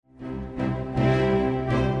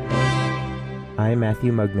I'm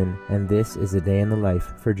Matthew Mugman, and this is A Day in the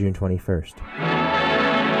Life for June 21st.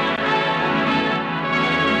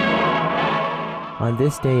 On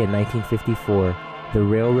this day in 1954, the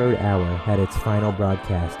Railroad Hour had its final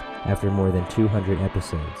broadcast after more than 200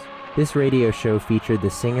 episodes. This radio show featured the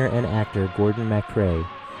singer and actor Gordon MacRae,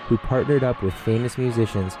 who partnered up with famous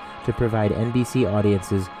musicians to provide NBC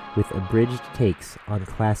audiences with abridged takes on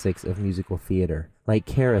classics of musical theater, like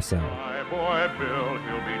Carousel. My boy Bill,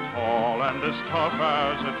 he'll be tall and as tough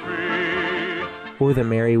as a tree. Or The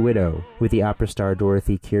Merry Widow, with the opera star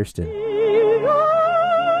Dorothy Kirsten.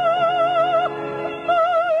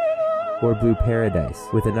 Or Blue Paradise,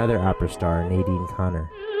 with another opera star, Nadine Connor.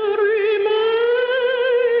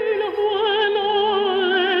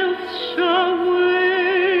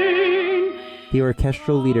 The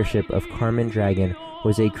orchestral leadership of Carmen Dragon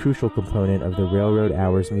was a crucial component of the Railroad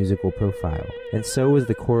Hour's musical profile, and so was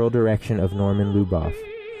the choral direction of Norman Luboff,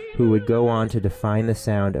 who would go on to define the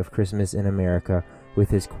sound of Christmas in America with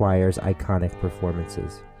his choir's iconic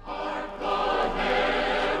performances.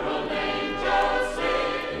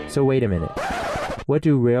 So wait a minute, what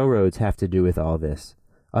do railroads have to do with all this,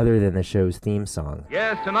 other than the show's theme song?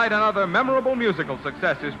 Yes, tonight another memorable musical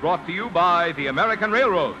success is brought to you by the American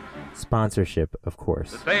Railroads. Sponsorship, of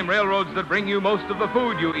course. The same railroads that bring you most of the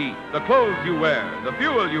food you eat, the clothes you wear, the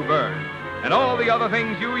fuel you burn, and all the other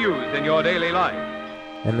things you use in your daily life.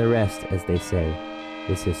 And the rest, as they say,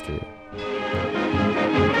 is history.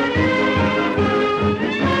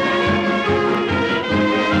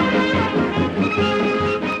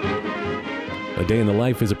 A Day in the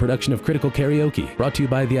Life is a production of Critical Karaoke, brought to you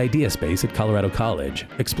by the Idea Space at Colorado College,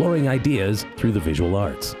 exploring ideas through the visual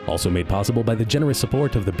arts. Also made possible by the generous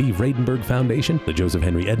support of the B. Vradenberg Foundation, the Joseph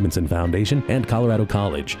Henry Edmondson Foundation, and Colorado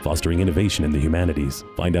College, fostering innovation in the humanities.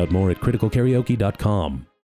 Find out more at criticalkaraoke.com.